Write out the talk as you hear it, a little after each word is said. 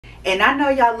And I know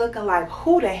y'all looking like,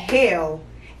 who the hell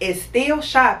is still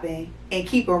shopping and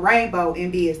keeping Rainbow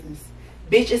in business?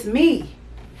 Bitch, it's me.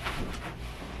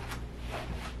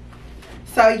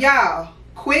 So y'all,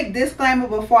 quick disclaimer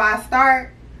before I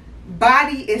start.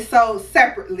 Body is sold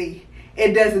separately.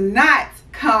 It does not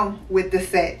come with the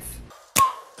sets.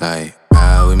 Like,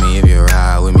 ride with me if you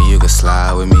ride with me, you can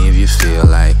slide with me if you feel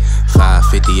like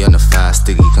 550 on the 5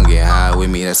 sticky, come get high with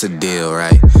me, that's a deal,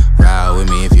 right? Ride with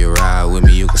me if you ride with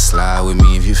me, you can slide with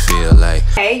me if you feel like.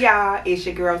 Hey y'all, it's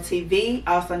your girl TV,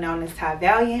 also known as Ty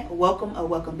Valiant. Welcome or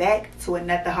welcome back to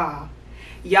another haul.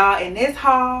 Y'all, in this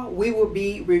haul, we will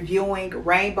be reviewing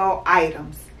rainbow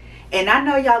items. And I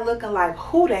know y'all looking like,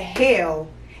 who the hell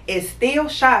is still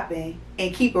shopping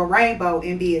and keeping Rainbow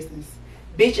in business?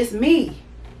 Bitch, it's me.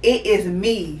 It is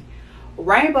me.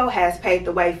 Rainbow has paved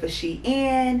the way for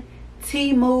Shein,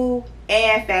 Temu,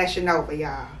 and Fashion Nova,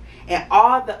 y'all. And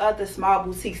all the other small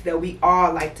boutiques that we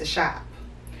all like to shop.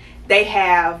 They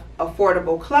have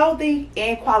affordable clothing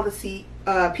and quality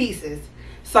pieces.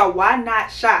 So why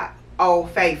not shop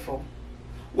Old Faithful?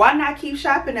 Why not keep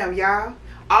shopping them, y'all?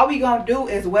 All we gonna do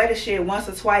is wear the shit once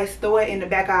or twice, throw it in the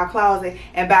back of our closet,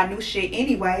 and buy new shit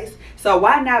anyways. So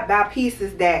why not buy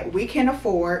pieces that we can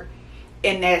afford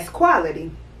and that's quality?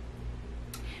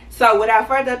 So without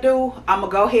further ado, I'm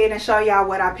gonna go ahead and show y'all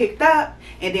what I picked up,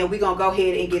 and then we're gonna go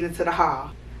ahead and get into the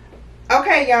haul.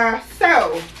 Okay, y'all,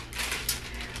 so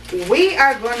we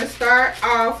are gonna start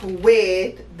off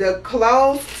with the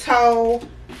closed-toe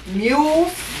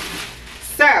mules.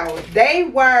 So they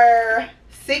were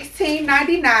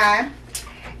 $16.99,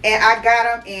 and I got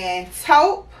them in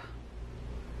taupe.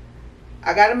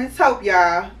 I got them in taupe,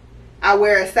 y'all. I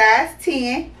wear a size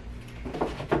 10,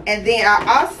 and then I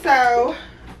also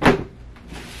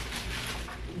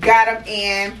got them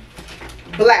in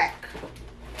black.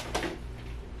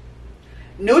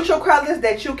 Neutral colors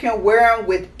that you can wear them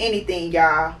with anything,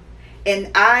 y'all. And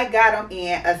I got them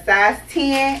in a size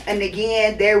 10, and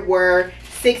again, they were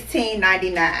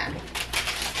 $16.99.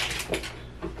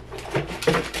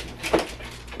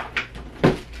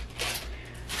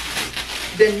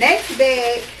 The next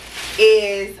bag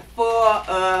is full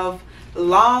of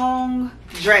long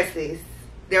dresses.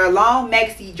 They're long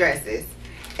maxi dresses,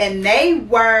 and they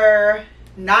were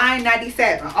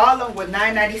 $9.97. All of them were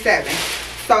 $9.97.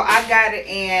 So I got it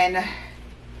in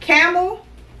camel.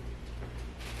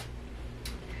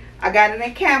 I got it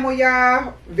in camel,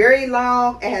 y'all. Very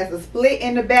long. It has a split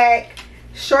in the back,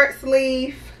 short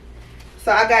sleeve.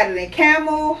 So I got it in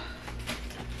camel.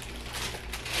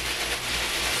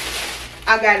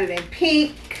 I got it in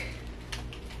pink.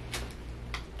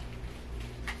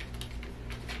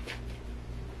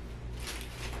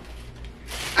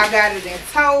 I got it in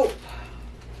taupe.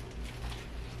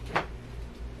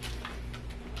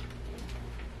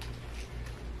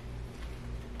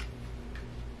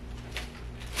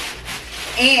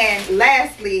 And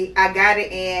lastly, I got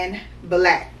it in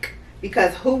black,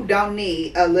 because who don't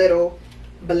need a little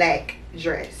black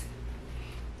dress?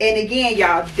 And again,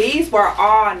 y'all, these were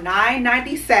all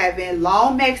 $9.97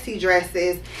 long maxi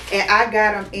dresses, and I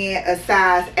got them in a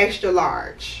size extra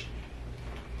large.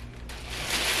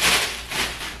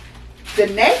 The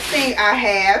next thing I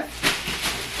have,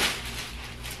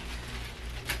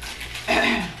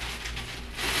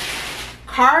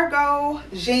 cargo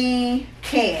jean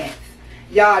pants.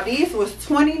 Y'all, these was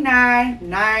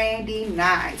 $29.99.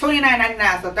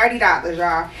 $29.99, so $30,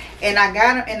 y'all. And I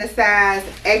got them in the size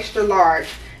extra large.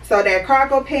 So they're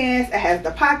cargo pants. It has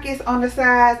the pockets on the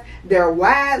sides. They're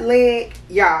wide leg.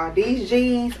 Y'all, these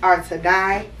jeans are to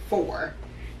die for.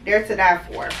 They're to die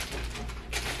for.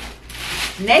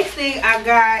 Next thing I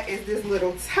got is this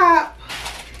little top.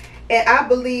 And I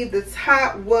believe the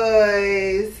top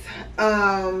was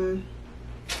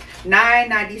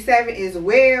 $9.97 as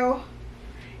well.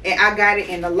 And I got it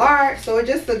in the large. So it's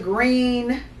just a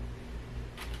green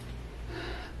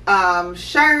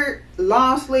shirt,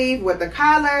 long sleeve with a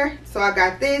collar. So I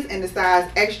got this in the size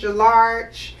extra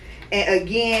large. And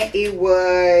again, it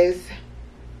was,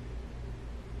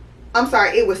 I'm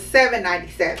sorry, it was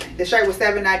 $7.97. The shirt was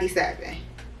 $7.97.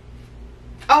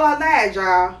 Oh, I lied,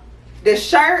 y'all. The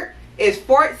shirt is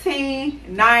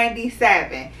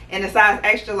 $14.97 in the size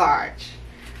extra large.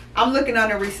 I'm looking on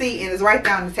the receipt and it's right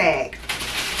down the tag.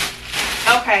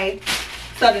 Okay,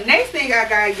 so the next thing I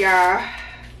got, y'all,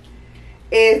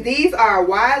 is these are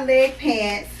wide leg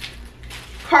pants,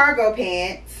 cargo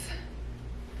pants,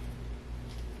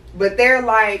 but they're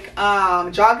like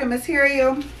jogging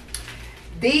material.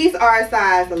 These are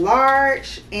size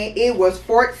large, and it was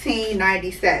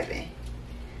 $14.97.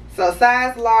 So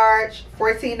size large,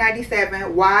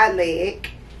 $14.97, wide leg,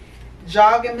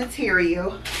 jogging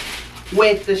material.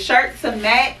 with the shirt to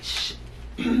match.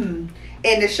 And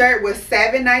the shirt was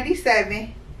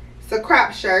 $7.97. It's a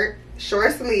crop shirt,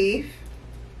 short sleeve.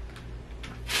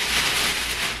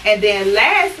 And then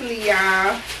lastly,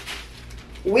 y'all,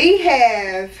 we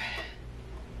have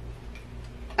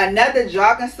another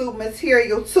jogging suit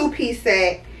material 2-piece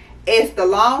set. It's the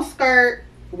long skirt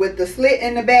with the slit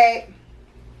in the back,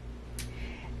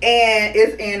 and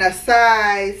it's in a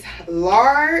size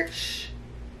large,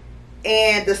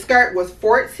 and the skirt was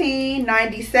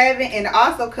 $14.97, and it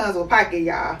also comes with pocket,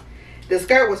 y'all. The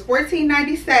skirt was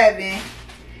 $14.97,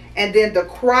 and then the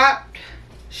cropped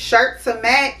shirt to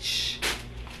match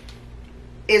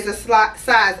is a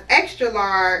size extra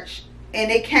large, and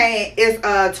it's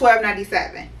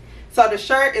 $12.97. So the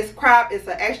shirt is cropped, it's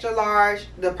an extra large,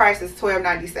 the price is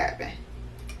 $12.97.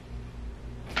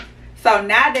 So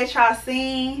now that y'all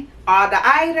seen all the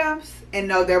items and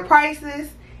know their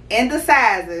prices and the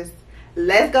sizes,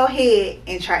 let's go ahead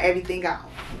and try everything out.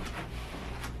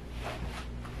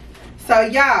 So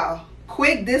y'all,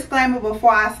 quick disclaimer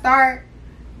before I start,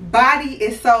 body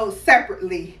is sold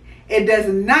separately. It does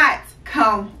not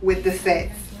come with the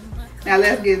sets. Now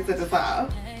let's get to the side.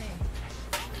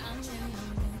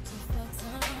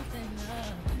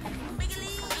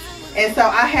 And so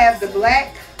I have the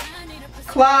black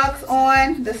clogs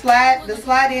on, the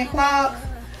slide-in clogs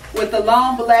with the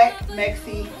long black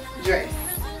maxi dress.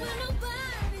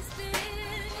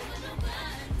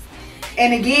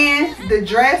 And again, the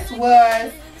dress is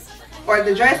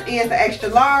the extra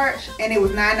large, and it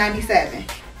was $9.97.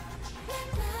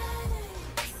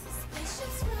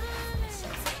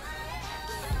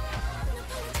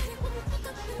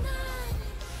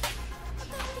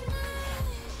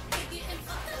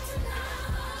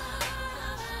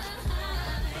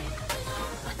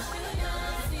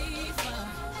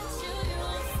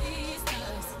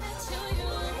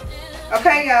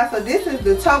 Okay, y'all, so this is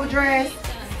the top dress,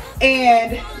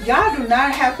 and y'all do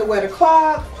not have to wear the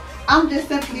clogs. I'm just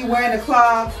simply wearing the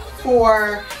clogs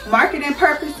for marketing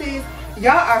purposes.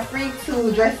 Y'all are free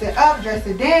to dress it up, dress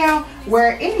it down,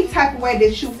 wear any type of way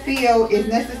that you feel is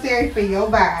necessary for your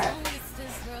vibe.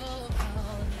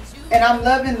 And I'm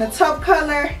loving the taupe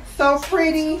color, so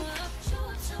pretty.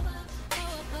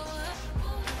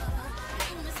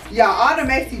 Y'all, all the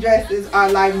maxi dresses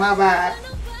are like my vibe.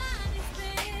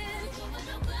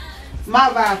 My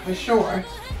vibe for sure.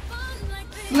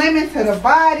 Slimming to the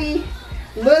body,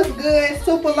 looks good,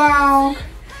 super long.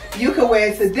 You can wear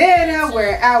it to dinner,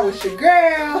 wear it out with your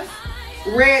girls,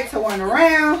 wear it to run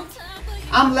around.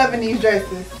 I'm loving these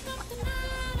dresses.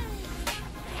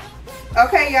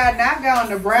 Okay, y'all, now I got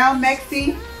on the brown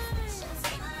maxi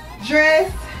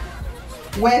dress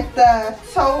with the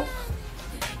taupe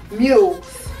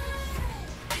mules.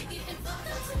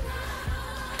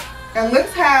 And look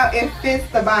how it fits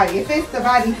the body. It fits the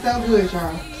body so good,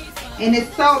 y'all. And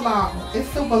it's so long. It's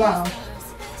super long.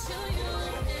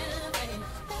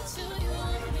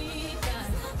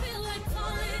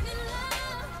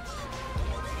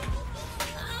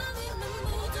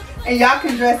 And y'all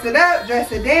can dress it up, dress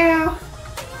it down,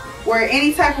 wear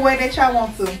any type of way that y'all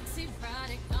want to.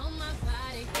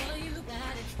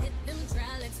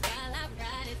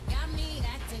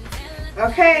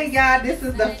 Okay, y'all, this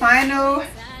is the final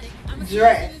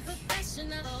dress.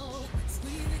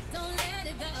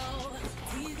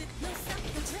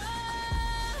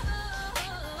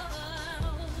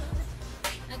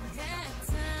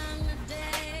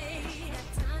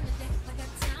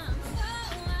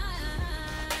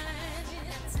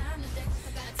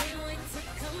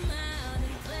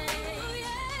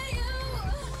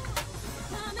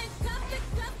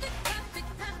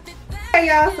 Okay,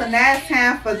 y'all, so now it's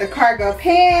time for the cargo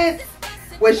pants,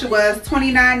 which was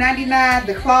 $29.99,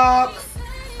 the clogs,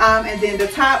 and then the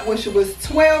top, which was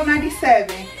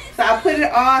 $12.97. So I put it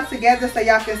all together so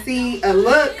y'all can see a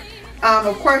look.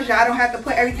 Of course, y'all don't have to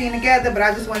put everything together, but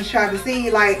I just want y'all to see,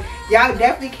 like, y'all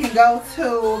definitely can go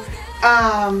to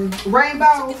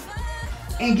Rainbow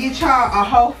and get y'all a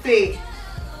whole fit.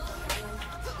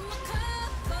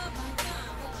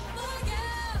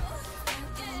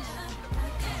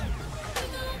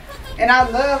 And I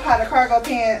love how the cargo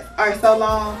pants are so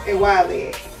long and wide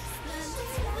leg.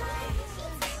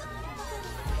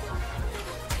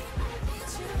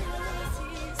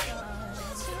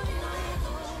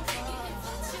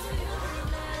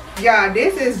 Y'all,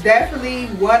 this is definitely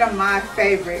one of my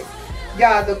favorites.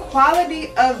 Y'all, the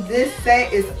quality of this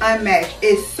set is unmatched.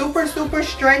 It's super, super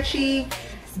stretchy.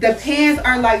 The pants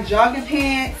are like jogging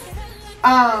pants,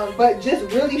 but just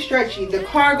really stretchy. The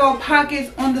cargo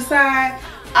pockets on the side.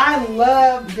 I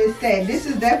love this set. This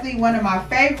is definitely one of my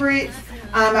favorites.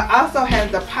 It also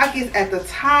has the pockets at the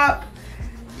top.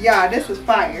 Y'all, this was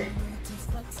fire.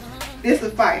 This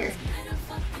was fire.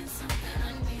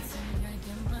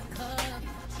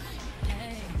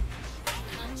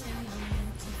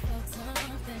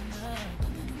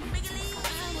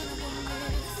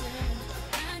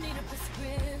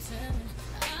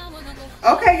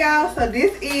 Okay, y'all, so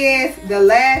this is the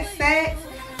last set.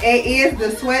 It is the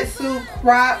sweatsuit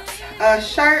cropped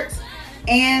shirts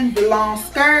and the long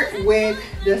skirt with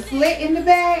the slit in the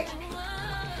back.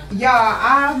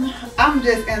 Y'all, I'm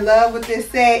just in love with this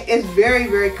set. It's very,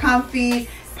 very comfy,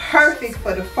 perfect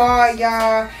for the fall,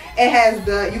 y'all. It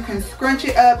has you can scrunch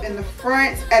it up in the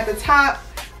front at the top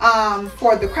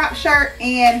for the crop shirt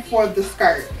and for the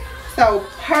skirt. So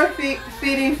perfect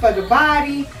fitting for the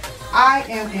body. I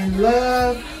am in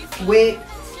love with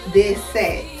this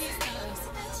set.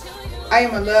 I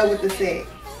am in love with the set.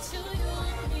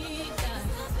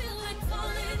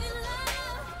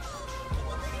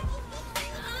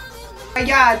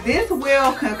 Y'all, this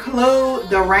will conclude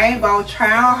the Rainbow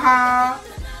try-on haul.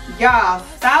 Y'all,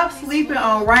 stop sleeping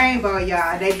on Rainbow,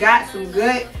 y'all. They got some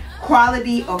good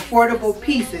quality, affordable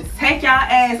pieces. Take y'all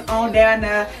ass on down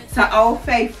there to Old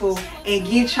Faithful and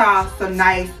get y'all some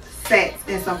nice sets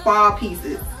and some fall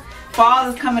pieces.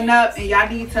 Fall is coming up and y'all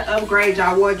need to upgrade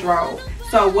y'all wardrobe.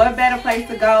 So what better place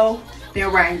to go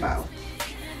than Rainbow?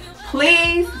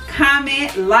 Please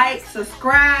comment, like,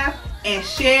 subscribe, and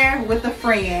share with a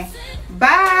friend.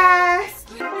 Bye.